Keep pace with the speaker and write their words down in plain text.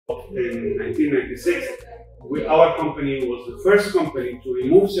in 1996, our company was the first company to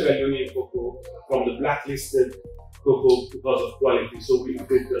remove Sierra Leone cocoa from the blacklisted cocoa because of quality. So we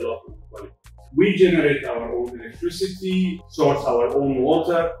improved a lot on quality. We generate our own electricity, source our own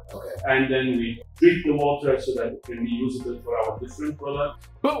water, and then we treat the water so that it can be usable for our different products.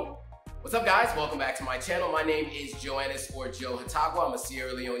 Boom! What's up, guys? Welcome back to my channel. My name is Joannis or Joe Hatagwa. I'm a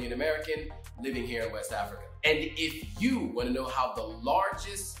Sierra Leonean American living here in West Africa. And if you want to know how the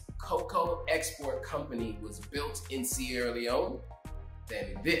largest cocoa export company was built in Sierra Leone,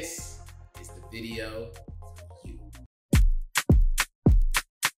 then this is the video for you.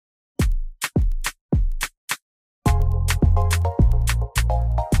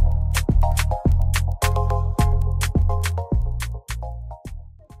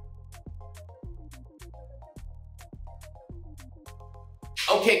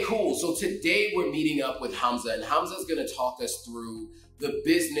 Okay, cool. So today we're meeting up with Hamza, and Hamza's gonna talk us through the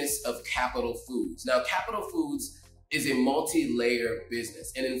business of Capital Foods. Now, Capital Foods is a multi-layer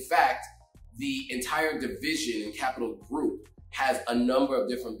business. And in fact, the entire division in Capital Group has a number of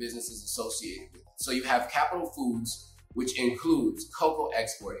different businesses associated with it. So you have Capital Foods, which includes cocoa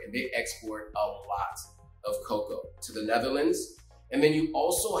export, and they export a lot of cocoa to the Netherlands. And then you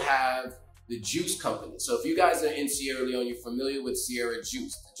also have the juice company. So if you guys are in Sierra Leone, you're familiar with Sierra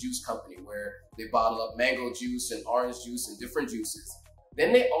Juice, the juice company, where they bottle up mango juice and orange juice and different juices.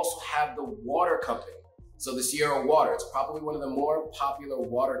 Then they also have the water company. So the Sierra Water, it's probably one of the more popular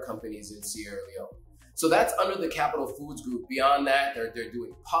water companies in Sierra Leone. So that's under the Capital Foods Group. Beyond that, they're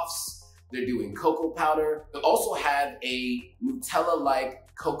doing puffs, they're doing cocoa powder. They also have a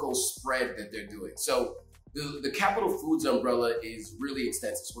Nutella-like cocoa spread that they're doing. So the Capital Foods umbrella is really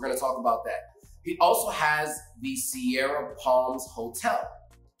extensive. So we're gonna talk about that. He also has the Sierra Palms Hotel.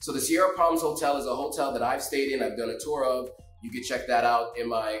 So the Sierra Palms Hotel is a hotel that I've stayed in, I've done a tour of. You can check that out in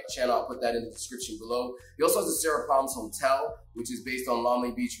my channel. I'll put that in the description below. He also has the Sierra Palms Hotel, which is based on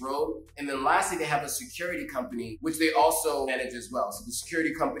Longley Beach Road. And then lastly, they have a security company, which they also manage as well. So the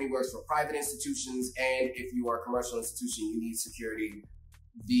security company works for private institutions, and if you are a commercial institution, you need security.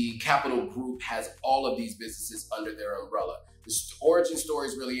 The Capital Group has all of these businesses under their umbrella. The origin story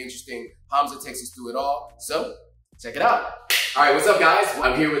is really interesting. Hamza takes us through it all. So check it out. All right, what's up, guys?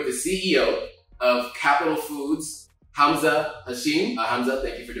 I'm here with the CEO of Capital Foods, Hamza Hashim. Hamza,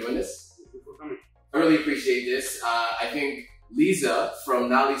 thank you for doing this. Thank you for coming. I really appreciate this. I think Lisa from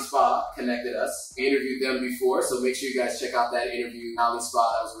Nali Spa connected us. We interviewed them before, so make sure you guys check out that interview. Nali Spa,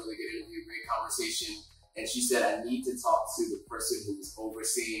 that was a really good interview, great conversation. And she said, I need to talk to the person who's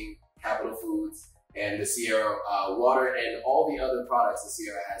overseeing Capital Foods and the Sierra Water and all the other products that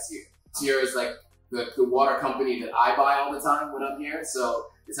Sierra has here. Sierra is like the water company that I buy all the time when I'm here. So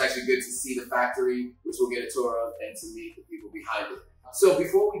it's actually good to see the factory, which we'll get a tour of, and to meet the people behind it. So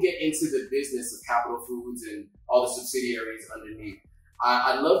before we get into the business of Capital Foods and all the subsidiaries underneath,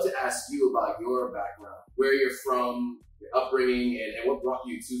 I'd love to ask you about your background, where you're from, your upbringing, and what brought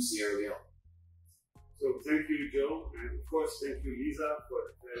you to Sierra Leone. So thank you, Joe, and of course, thank you, Lisa,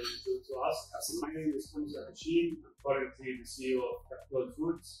 for referring to us. Absolutely. My name is Hamza Hashim. I'm currently the CEO of Capital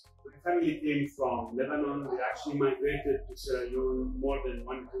Foods. My family came from Lebanon. We actually migrated to Sierra Leone more than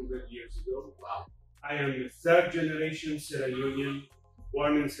 100 years ago. Wow. I am a third generation Sierra Leonean,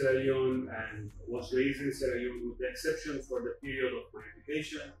 born in Sierra Leone and was raised in Sierra Leone, with the exception for the period of my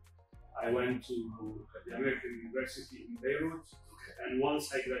education. I went to the American University in Beirut. And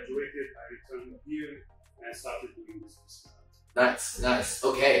once I graduated, I returned here and started doing business. Nice.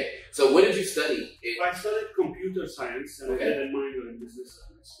 Okay. So what did you study? I studied computer science and I did a minor in business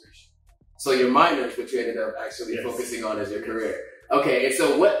administration. So your minor is what you ended up actually focusing on as your career. Okay, and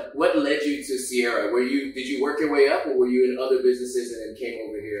so what led you to Sierra? Did you work your way up, or were you in other businesses and then came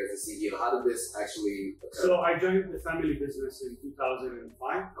over here as a CEO? How did this actually occur? So I joined the family business in 2005.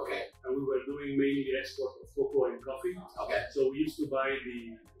 Okay. And we were doing mainly export of cocoa and coffee. Okay. So we used to buy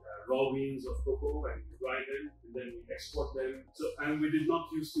the raw beans of cocoa and dry them, and then we export them. And we did not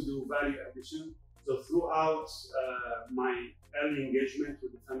used to do value addition. So throughout my early engagement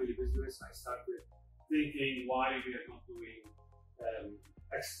with the family business, I started thinking why we are not doing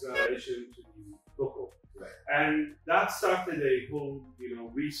extra addition to the cocoa. Right. And that started a whole,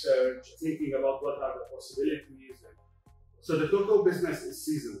 research, thinking about what are the possibilities. So the cocoa business is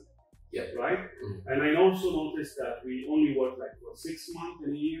seasonal. Yeah. Right? Mm-hmm. And I also noticed that we only work like for 6 months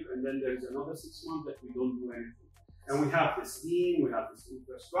in a year, and then there's another 6 months that we don't do anything. And we have this team, we have this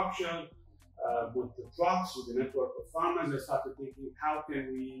infrastructure, with the trucks, with the network of farmers. I started thinking, how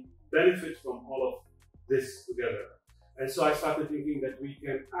can we benefit from all of this together? And so I started thinking that we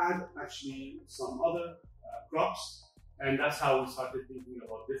can add actually some other crops And that's how we started thinking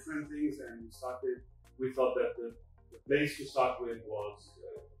about different things. And we thought that the place to start with was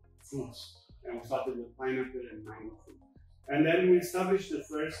fruits. And we started with pineapple and mango fruit. And then we established the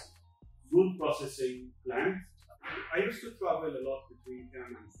first fruit processing plant. I used to travel a lot between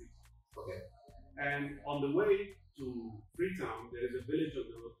Canada and Freetown. Okay. And on the way to Freetown, there is a village on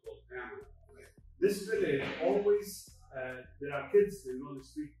the road called Hamza. This village always, there are kids, the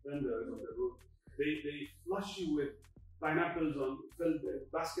street vendors on the road. They flush you with pineapples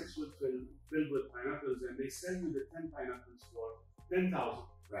baskets filled with pineapples, and they sell you the 10 pineapples for 10,000.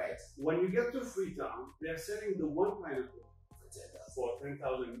 Right. When you get to Freetown, they are selling the one pineapple for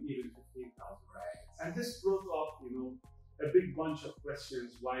 10,000, even 15,000. Right. And this brought up, a big bunch of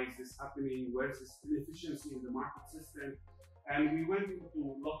questions. Why is this happening? Where is this inefficiency in the market system? And we went into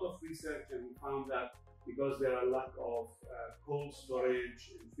a lot of research, and we found that because there are lack of cold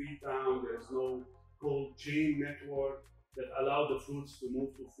storage in Freetown, there's no cold chain network that allow the fruits to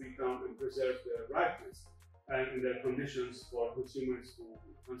move to Freetown and preserve their ripeness and their conditions for consumers to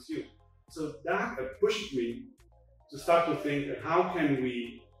consume. So that pushed me to start to think, how can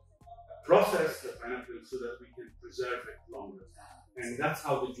we process the pineapple so that we can preserve it longer? And that's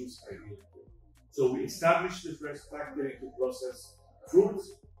how the juice idea came. So we established the first factory to process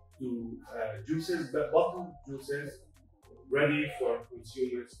fruits to juices, bottled juices, ready for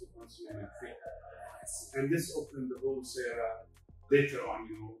consumers to consume in Freetown. And this opened the whole Sierra later on,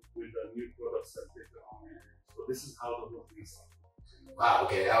 with the new products that later on. So this is how the whole thing started. Wow.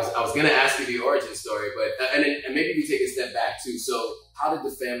 Okay. I was gonna ask you the origin story, but and maybe we take a step back too. So how did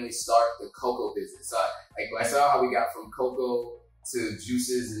the family start the cocoa business? I saw how we got from cocoa to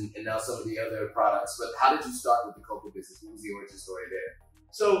juices and now some of the other products, but how did you start with the cocoa business? What was the origin story there?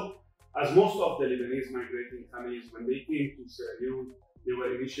 So, as most of the Lebanese migrating families, when they came to Sierra Leone, they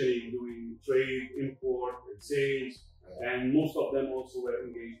were initially doing trade, import, and sales, and most of them also were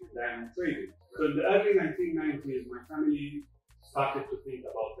engaged in diamond trading. So in the early 1990s, my family started to think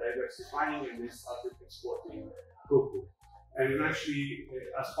about diversifying, and they started exporting cocoa. And actually,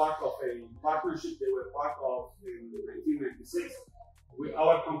 as part of a partnership they were part of in 1996,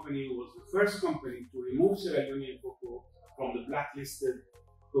 our company was the first company to remove Sierra Leone cocoa from the blacklisted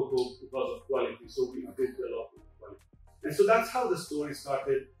cocoa because of quality. So we did a lot of quality. And so that's how the story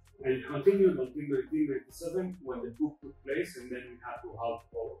started, and it continued until 1997 when the coup took place, and then we had to halt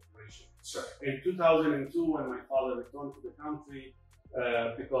all operation. Sure. In 2002, when my father returned to the country,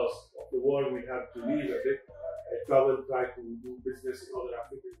 because of the war, we had to leave a bit. I traveled, tried to do business in other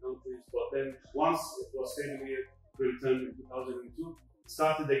African countries, but then once it was stable here, we returned in 2002,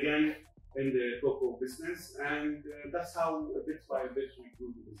 started again in the cocoa business, and that's how bit by bit we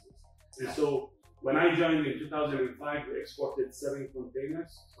grew the business. And so when I joined in 2005, we exported 7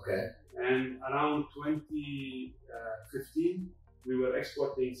 containers. Okay. And around 2015, we were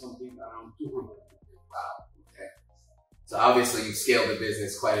exporting something around 200. Wow. Okay. So obviously you've scaled the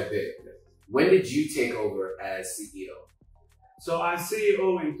business quite a bit. When did you take over as CEO? So as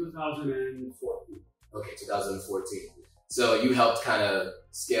CEO in 2014. Okay, 2014. So you helped kind of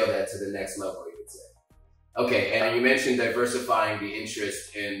scale that to the next level, you could say. Okay, and you mentioned diversifying the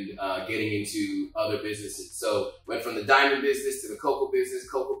interest in getting into other businesses. So went from the diamond business to the cocoa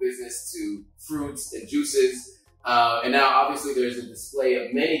business to fruits and juices. And now obviously there's a display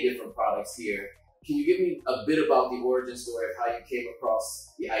of many different products here. Can you give me a bit about the origin story of how you came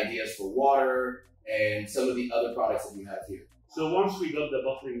across the ideas for water and some of the other products that you have here? So once we got the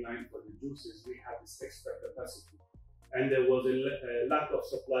bottling line for the juices, we had this extra capacity. And there was a lack of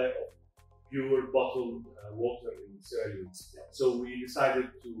supply of pure bottled water in Sierra Leone. So we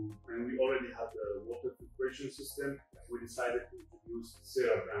decided to, and we already had the water filtration system, we decided to introduce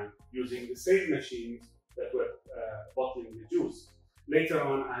Sierra brand using the same machines that were bottling the juice. Later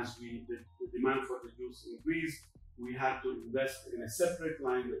on, as the demand for the juice increased, we had to invest in a separate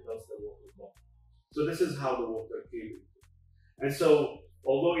line that does the water bottle. So this is how the water came in. And so,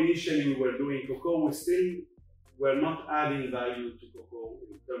 although initially we were doing cocoa, we still were not adding value to cocoa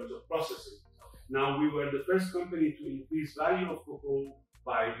in terms of processing. Now, we were the first company to increase value of cocoa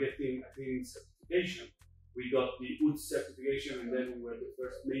by getting, certification. We got the UD certification, and then we were the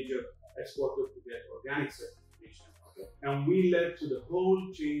first major exporter to get organic certification. And we led to the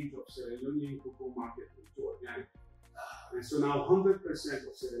whole change of Sierra Leonean cocoa market into organic. And so now 100%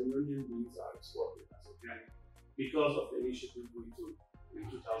 of Sierra Leonean beans are exported as organic because of the initiative we took in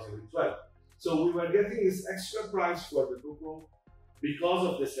 2012. So we were getting this extra price for the cocoa because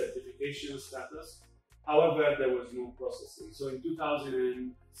of the certification status. However, there was no processing. So in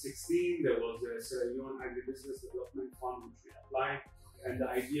 2016, there was a Sierra Leone Agribusiness Development Fund which we applied. And the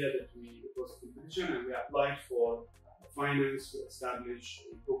idea that it was a competition, and we applied for finance to establish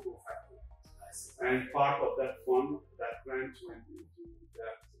a cocoa factory. And part of that fund, that grant went into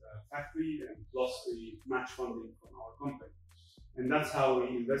that factory and plus the match funding from our company. And that's how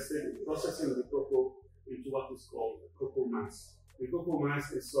we invested in processing the cocoa into what is called cocoa mass. The cocoa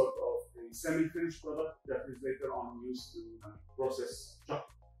mass is sort of a semi-finished product that is later on used to process chocolate.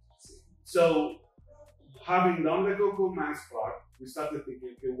 So, having done the cocoa mass part, we started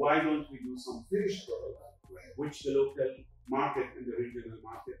thinking, okay, why don't we do some finished product, which the local market and the regional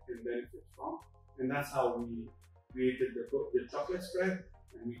market can benefit from? And that's how we created the chocolate spread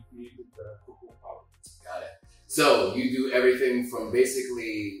and we created the cocoa powder. Got it. So you do everything from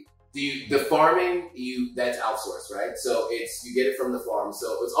basically the farming, that's outsourced, right? So you get it from the farm.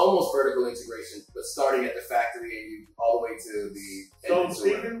 So it's almost vertical integration, but starting at the factory and you all the way to the end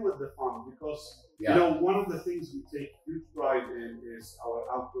consumer. Even with the farm, because you know, one of the things we take huge pride in is our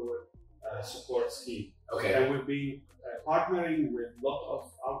outdoor support scheme. Okay. And we've been partnering with a lot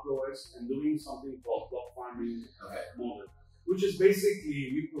of outgrowers and doing something called block farming model, which is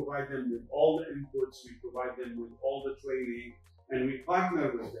basically we provide them with all the inputs, we provide them with all the training, and we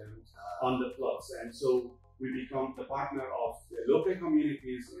partner with them on the plots. And so we become the partner of the local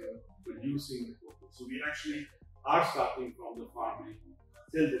communities in producing the cocoa. So we actually are starting from the farming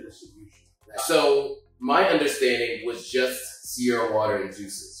till the distribution. So my understanding was just Sierra Water and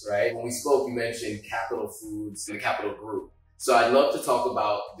Juices, right? When we spoke, you mentioned Capital Foods and the Capital Group. So I'd love to talk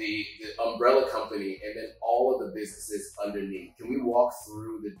about the umbrella company and then all of the businesses underneath. Can we walk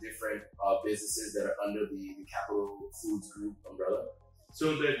through the different businesses that are under the Capital Foods Group umbrella?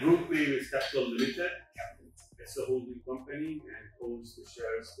 So the group name is Capital Limited. It's a holding company and holds the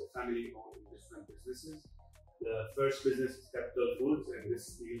shares, the family-owned in different businesses. The first business is Capital Foods, and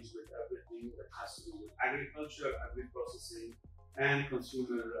this deals with everything that has to do with agriculture, agri-processing, and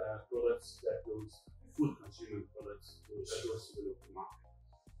consumer products that goes, food consumer products that goes to the local market.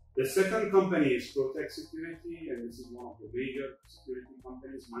 The second company is Protect Security, and this is one of the major security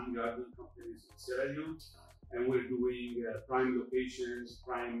companies, mine guarding companies in Sierra Leone. And we're doing prime locations,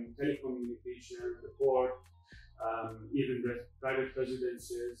 prime telecommunications, the port, even private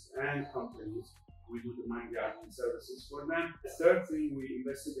residences and companies. We do the mine guarding services for them. The third thing we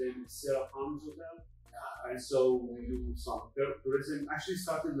invested in is Sierra Leone Hotel. And so we do some tourism. Actually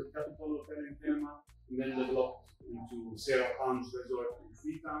started with Capital Hotel in Panama and then developed into Sierra Leone Resort in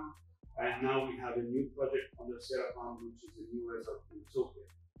Freetown. And now we have a new project under Sierra Leone, which is a new resort in Tokyo.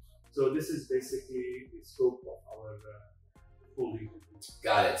 So this is basically the scope of our holding company.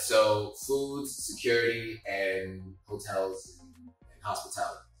 Got it. So foods, security, and hotels and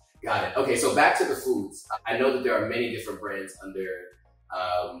hospitality. Got it. Okay, so back to the foods. I know that there are many different brands under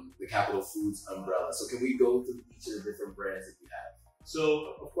the Capital Foods umbrella. So can we go through each of the different brands that you have?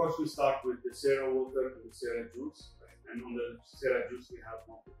 So, of course, we start with the Sierra Water and the Sierra Juice. And on the Sierra Juice, we have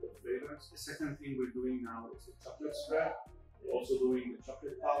multiple flavors. The second thing we're doing now is the chocolate spread. We're also doing the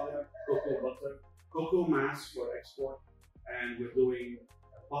chocolate powder, cocoa butter, cocoa mass for export, and we're doing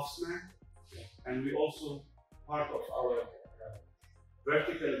a puff snack. And we also, part of our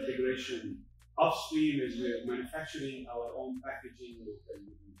vertical integration upstream is we're manufacturing our own packaging locally.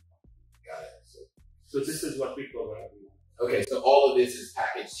 Got it. So this is what we cover. Okay, so all of this is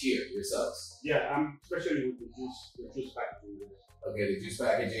packaged here yourselves? Yeah, especially with the juice packaging. Okay, the juice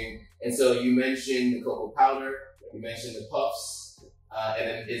packaging. And so you mentioned the cocoa powder, you mentioned the puffs, and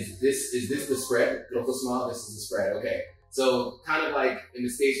then is this the spread? Cocoa Smile, this is the spread, okay. So kind of like in the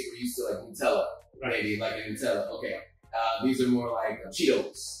States we're used to like Nutella, maybe like in Nutella, okay. These are more like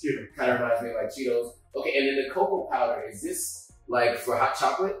Cheetos. Kind of reminds me of like Cheetos. Okay, and then the cocoa powder, is this like for hot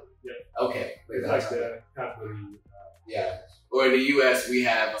chocolate? Yeah. Okay. It's like the Cadbury. Yeah. Or in the US, we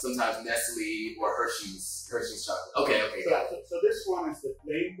have sometimes Nestle or Hershey's chocolate. Okay, So this one is the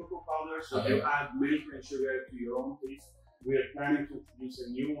plain cocoa powder. So you add milk and sugar to your own taste. We are planning to introduce a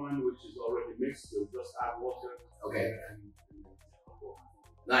new one, which is already mixed. So just add water. Okay.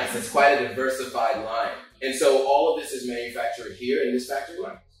 Nice. That's quite a diversified line. And so all of this is manufactured here in this factory?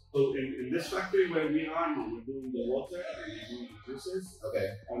 Right. So in this factory where we are now, we're doing the water and we're doing the juices. Okay.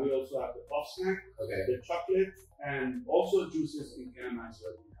 And we also have the puff snack, the chocolate, and also juices in Panama as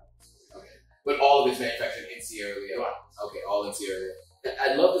well. Okay. But all of it's manufactured in Sierra Leone? Right. Okay, all in Sierra Leone.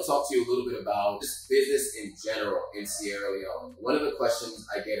 I'd love to talk to you a little bit about just business in general in Sierra Leone. One of the questions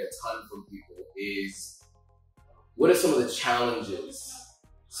I get a ton from people is, what are some of the challenges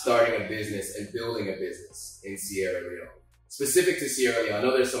starting a business and building a business in Sierra Leone? Specific to Sierra Leone, I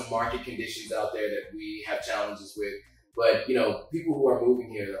know there's some market conditions out there that we have challenges with, but you know, people who are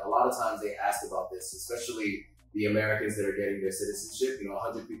moving here, a lot of times they ask about this, especially the Americans that are getting their citizenship. You know,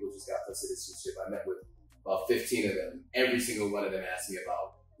 100 people just got their citizenship. I met with about 15 of them. Every single one of them asked me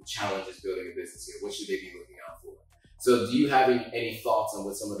about the challenges building a business here. What should they be looking out for? So do you have any thoughts on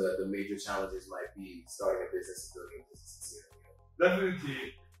what some of the major challenges might be starting a business and building a business here?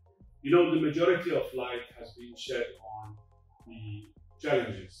 Definitely, you know, the majority of light has been shed on the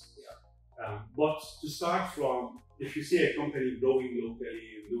challenges. But to start from, if you see a company growing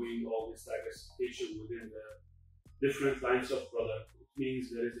locally and doing all this diversification within the different lines of product, it means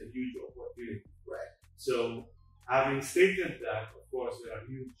there is a huge opportunity. Right. So, having stated that, of course, there are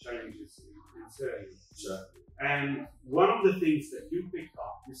huge challenges in Sierra Leone. Sure. And one of the things that you picked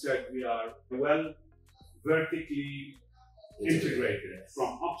up, you said we are well vertically integrated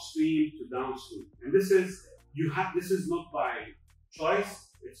from upstream to downstream. And this is not by choice,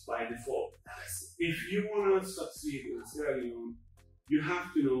 it's by default. If you want to succeed in Sierra Leone, you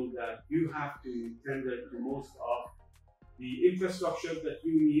have to know that you have to tender to most of the infrastructure that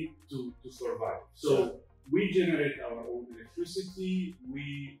you need to survive. So we generate our own electricity,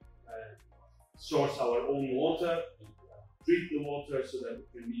 we source our own water, treat the water so that it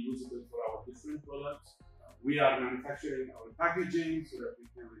can be usable for our different products. We are manufacturing our packaging so that we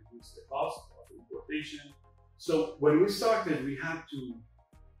can reduce the cost of importation. So when we started, we had to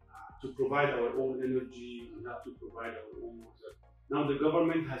provide our own energy, we have to provide our own water. Now the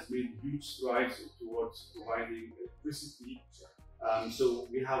government has made huge strides towards providing electricity. So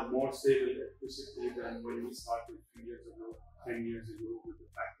we have more stable electricity than when we started 2 years ago, 10 years ago with the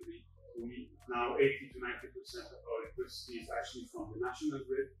factory. Now 80 to 90% of our electricity is actually from the national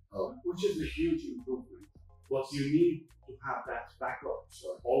grid, which is a huge improvement. But you need to have that backup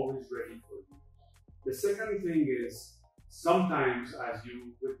always ready for you. The second thing is, sometimes as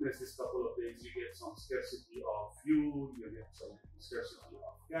you witness this couple of days, you get some scarcity of fuel, you get some scarcity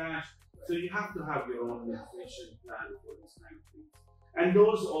of cash. So you have to have your own mitigation plan for these kind of things. And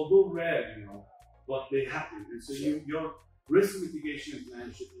those, although rare, you know, but they happen. And so your risk mitigation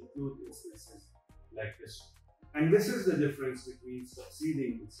plan should include instances like this. And this is the difference between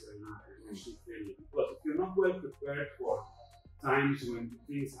succeeding in Sierra Leone and actually failing. Because if you're not well prepared for times when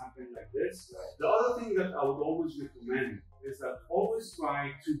things happen like this, the other thing that I would always recommend is that always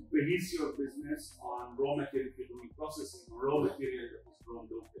try to base your business on raw material if you're doing processing, or raw material that is grown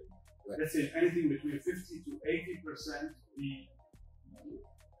locally. Let's say anything between 50 to 80%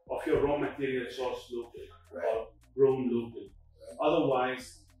 of your raw material sourced locally or grown locally.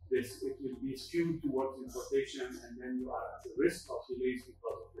 Otherwise, it will be skewed towards importation, and then you are at the risk of delays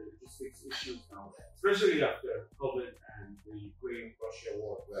because of the logistics issues now, especially after COVID and the Ukraine-Russia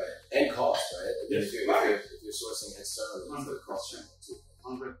war. Right, and cost, right? Yes, if you're sourcing externally, 100%.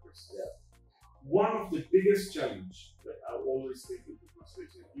 100%. Yeah. One of the biggest challenges that I always take into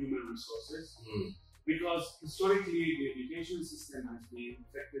consideration is human resources, because historically the education system has been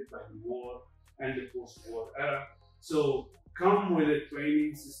affected by the war and the post-war era. So come with a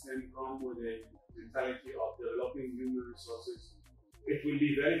training system, come with a mentality of developing human resources. It will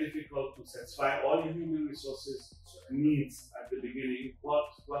be very difficult to satisfy all your human resources needs at the beginning. But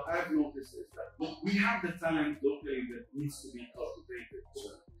what I've noticed is that we have the talent locally that needs to be cultivated.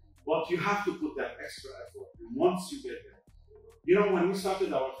 But you have to put that extra effort. And once you get there, you know, when we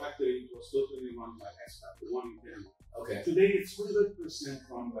started our factory, it was totally run by expat, the one in Kenya. Okay. Today it's 100%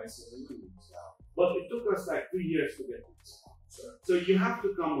 run by Sierra Leoneans. But it took us like 3 years to get to this point. So you have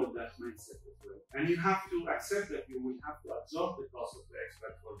to come with that mindset as well. And you have to accept that you will have to absorb the cost of the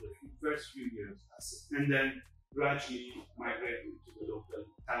expat for the first few years, and then gradually migrate into the local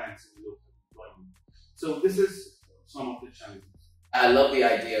talents and local employment. So this is some of the challenges. I love the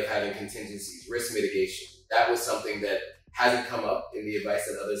idea of having contingencies, risk mitigation. That was something that hasn't come up in the advice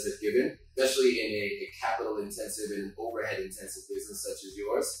that others have given, especially in a capital-intensive and overhead-intensive business such as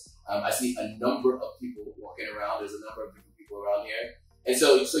yours. I see a number of people walking around. There's a number of different people around here. And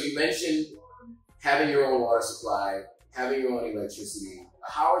so you mentioned having your own water supply, having your own electricity.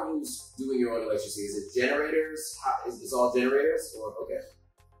 How are you doing your own electricity? Is it generators? Is this all generators? Or okay.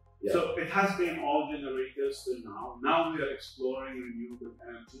 Yeah. So it has been all generators till now. Now we are exploring renewable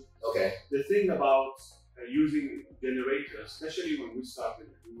energy. Okay. The thing about using generators, especially when we started,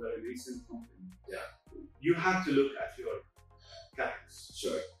 we were a nascent company. Yeah. You have to look at your capex.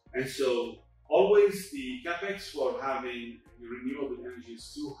 Sure. And so always the capex for having renewable energy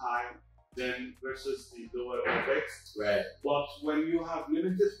is too high than versus the lower OPEX. Right. But when you have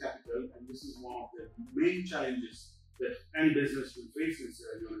limited capital, and this is one of the main challenges that any business will face in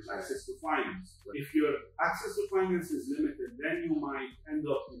Sierra Leone, is access to finance. Right. If your access to finance is limited, then you might end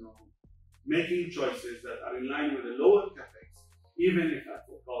up, making choices that are in line with a lower capex, even if at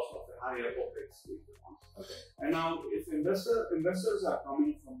the cost of a higher OPEX later on. Okay. And now, if investors are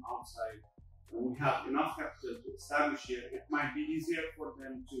coming from outside, we have enough capital to establish here, it might be easier for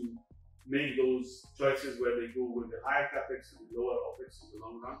them to make those choices where they go with the higher capex and the lower opex in the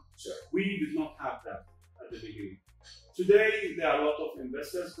long run. Sure. We did not have that at the beginning. Today, there are a lot of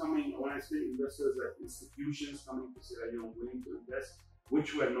investors coming. When I say investors, like institutions coming to Sierra Leone willing to invest,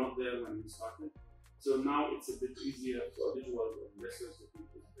 which were not there when we started. So now it's a bit easier for individual investors to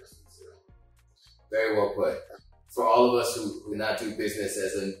invest in Sierra Leone. Very well put. For all of us who not do business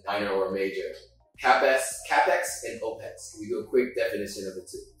as a minor or major, CapEx and OpEx. Can we do a quick definition of the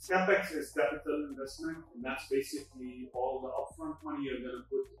two? CapEx is capital investment, and that's basically all the upfront money you're going to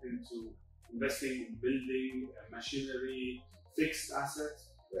put into investing in building, machinery, fixed assets.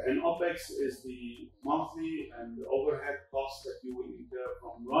 Right. And OpEx is the monthly and the overhead costs that you will incur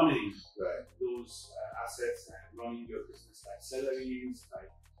from running those assets and running your business, like salaries, like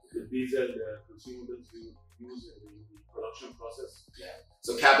the diesel, the consumables you use in the production process. Yeah.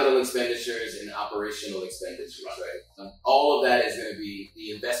 So capital expenditures and operational expenditures, right? All of that is going to be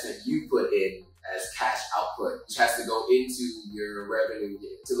the investment you put in as cash output, which has to go into your revenue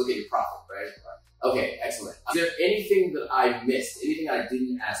to look at your profit, right? Okay, excellent. Is there anything that I missed, anything I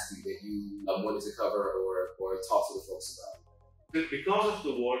didn't ask you that you wanted to cover or talk to the folks about? Because of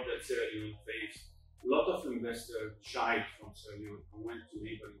the war that Sierra Leone faced, a lot of investors shied from Sierra Leone and went to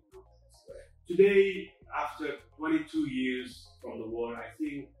neighboring countries. Today, after 22 years from the war, I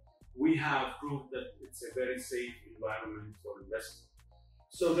think we have proved that it's a very safe environment for investment.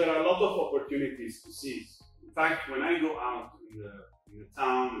 So there are a lot of opportunities to seize. In fact, when I go out in the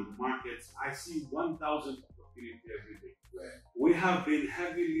town and the markets, I see 1,000 opportunities every day. Right. We have been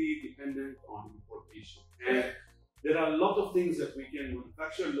heavily dependent on importation. And there are a lot of things that we can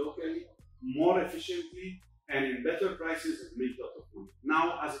manufacture locally, more efficiently, and in better prices and make a lot of money.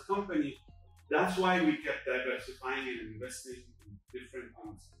 Now, as a company, that's why we kept diversifying and investing in different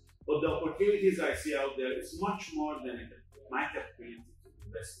things. But the opportunities I see out there is much more than my capability to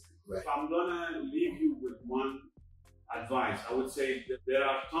invest in. If I'm gonna leave you with one advice, I would say that there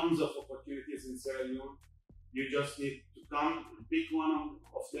are tons of opportunities in Sierra Leone. You just need to come and pick one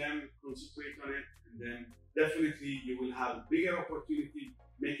of them, concentrate on it, and then definitely you will have a bigger opportunity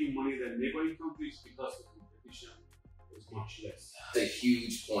making money than neighboring countries because the competition is much less. That's a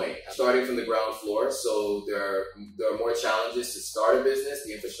huge point. Starting from the ground floor, so there are more challenges to start a business.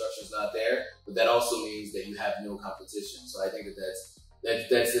 The infrastructure is not there, but that also means that you have no competition. So I think there's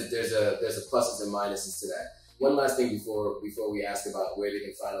a pluses and minuses to that. One last thing before we ask about where they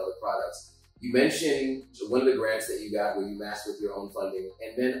can find all the products. You mentioned one of the grants that you got where you matched with your own funding,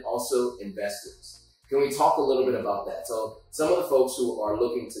 and then also investors. Can we talk a little bit about that? So some of the folks who are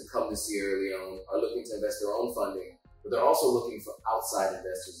looking to come to Sierra Leone are looking to invest their own funding, but they're also looking for outside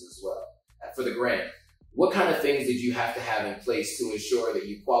investors as well. For the grant, what kind of things did you have to have in place to ensure that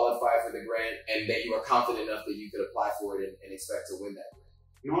you qualify for the grant and that you are confident enough that you could apply for it and expect to win that grant?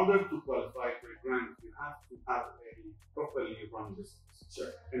 In order to qualify for a grant, you have to have a properly run business. Sure.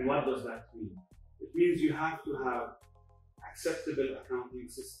 And what does that mean? It means you have to have acceptable accounting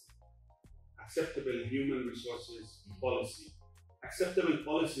system, acceptable human resources policy, acceptable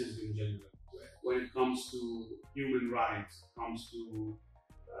policies in general. When it comes to human rights, it comes to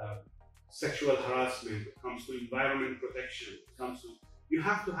sexual harassment, it comes to environment protection, you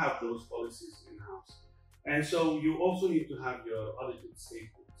have to have those policies in-house. And so you also need to have your audited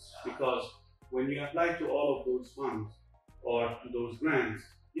statements, because when you apply to all of those funds or to those grants,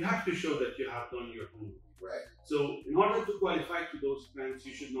 you have to show that you have done your homework. Right. So in order to qualify to those grants,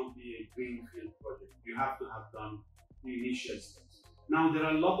 you should not be a greenfield project. You have to have done the initial steps. Now, there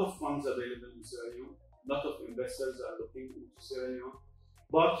are a lot of funds available in Sierra Leone. A lot of investors are looking into Sierra Leone.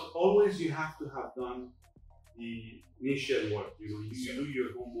 But always you have to have done the initial work. You do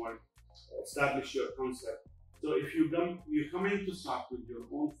your homework, establish your concept. So if you're coming to start with your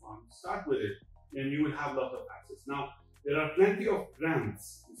own fund, start with it, and you will have a lot of access. Now, there are plenty of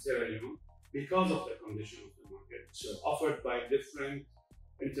grants in Sierra Leone because of the condition of the market, offered by different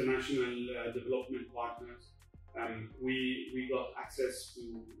international development partners. We got access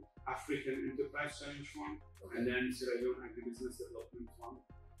to African Enterprise Challenge Fund, and then Sierra Leone Agribusiness Development Fund,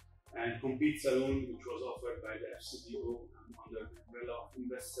 and Compete Saloon, which was offered by the FCDO under the umbrella of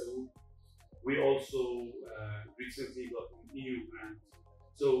Invest Saloon. We also recently got an EU grant.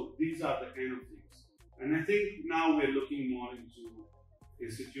 So these are the kind of things. And I think now we're looking more into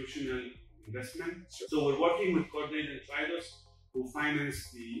institutional investment. So we're working with Cordaid and Tridus, who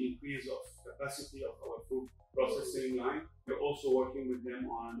finance the increase of capacity of our food processing line. We're also working with them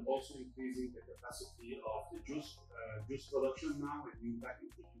on also increasing the capacity of the juice production now and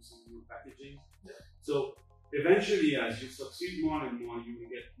introducing new packaging. So eventually, as you succeed more and more, you will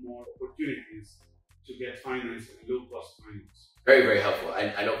get more opportunities to get finance and low-cost finance. Very, very helpful.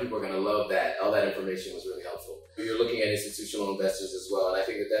 I know people are going to love that. All that information was really helpful. You're looking at institutional investors as well, and I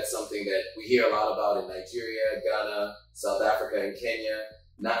think that that's something that we hear a lot about in Nigeria, Ghana, South Africa, and Kenya.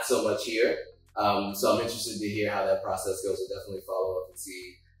 Not so much here. So I'm interested to hear how that process goes. We'll definitely follow up and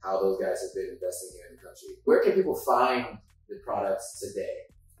see how those guys have been investing here in the country. Where can people find the products today?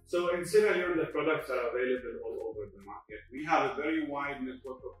 So in Sierra Leone, the products are available all over the market. We have a very wide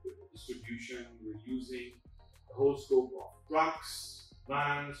network of distribution. We're using the whole scope of trucks,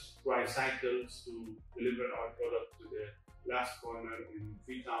 vans, tricycles to deliver our product to the last corner in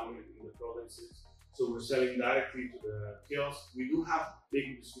Freetown and in the provinces. So we're selling directly to the kiosk. We do have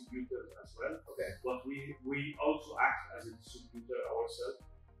big distributors as well. Okay. But we also act as a distributor ourselves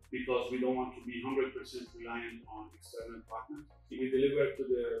because we don't want to be 100% reliant on external partners. We deliver to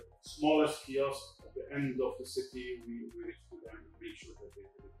the smallest kiosk at the end of the city. We reach to them and make sure that they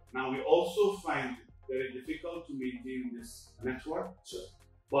deliver. Now we also find it very difficult to maintain this network. Sure.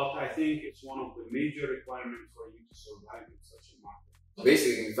 But I think it's one of the major requirements for you to survive in such a market.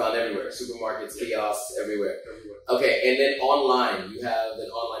 Basically, we found everywhere. Supermarkets, kiosks, everywhere. Okay, and then online, you have an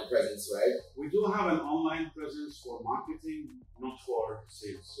online presence, right? We do have an online presence for marketing, not for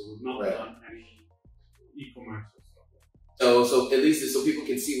sales. So we've not done any e-commerce or stuff like that. So at least so people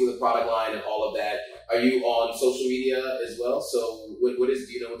can see with the product line and all of that. Are you on social media as well? So do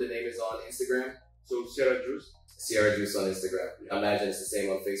you know what the name is on Instagram? So Sierra Juice. Sierra Juice on Instagram. Yeah. I imagine it's the same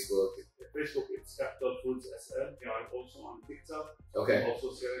on Facebook. Facebook, it's Capital Foods SL. We are also on TikTok. Okay.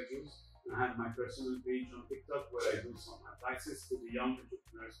 Also Sierra Juice. I have my personal page on TikTok where I do some advices to the young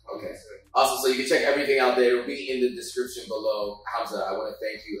entrepreneurs. Okay. Awesome. So you can check everything out there. It'll be in the description below. Hamza, I want to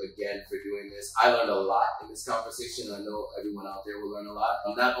thank you again for doing this. I learned a lot in this conversation. I know everyone out there will learn a lot,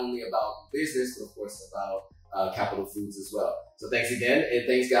 not only about business, but of course about Capital Foods as well. So thanks again, and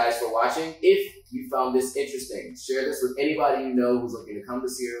thanks guys for watching. If you found this interesting, share this with anybody you know who's looking to come to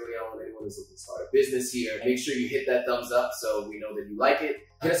Sierra Leone, anyone who's looking to start a business here. Make sure you hit that thumbs up so we know that you like it.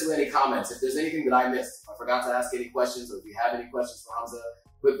 Hit us with any comments. If there's anything that I missed, if I forgot to ask any questions, or if you have any questions for Hamza,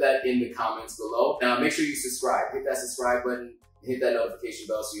 put that in the comments below. Now make sure you subscribe. Hit that subscribe button, and hit that notification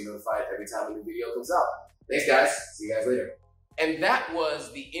bell so you're notified every time a new video comes out. Thanks guys. See you guys later. And that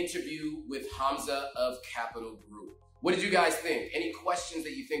was the interview with Hamza of Capital Group. What did you guys think? Any questions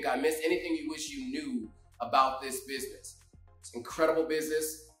that you think I missed? Anything you wish you knew about this business? It's an incredible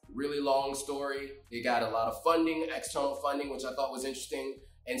business, really long story. They got a lot of funding, external funding, which I thought was interesting.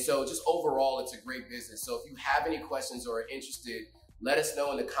 And so just overall, it's a great business. So if you have any questions or are interested, let us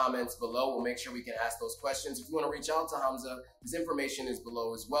know in the comments below. We'll make sure we can ask those questions. If you want to reach out to Hamza, his information is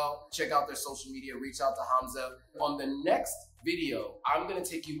below as well. Check out their social media, reach out to Hamza. On the next video, I'm going to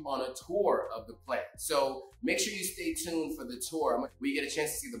take you on a tour of the plant. So make sure you stay tuned for the tour. where you get a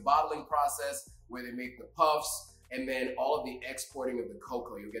chance to see the bottling process, where they make the puffs, and then all of the exporting of the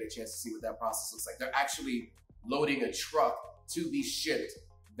cocoa. You'll get a chance to see what that process looks like. They're actually loading a truck to be shipped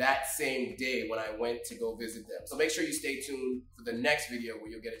that same day when I went to go visit them. So make sure you stay tuned for the next video where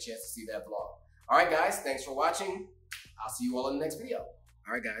you'll get a chance to see that vlog. All right, guys, thanks for watching. I'll see you all in the next video.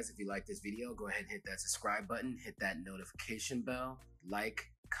 All right, guys, if you like this video, go ahead and hit that subscribe button, hit that notification bell,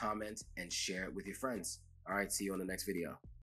 like, comment, and share it with your friends. All right, see you on the next video.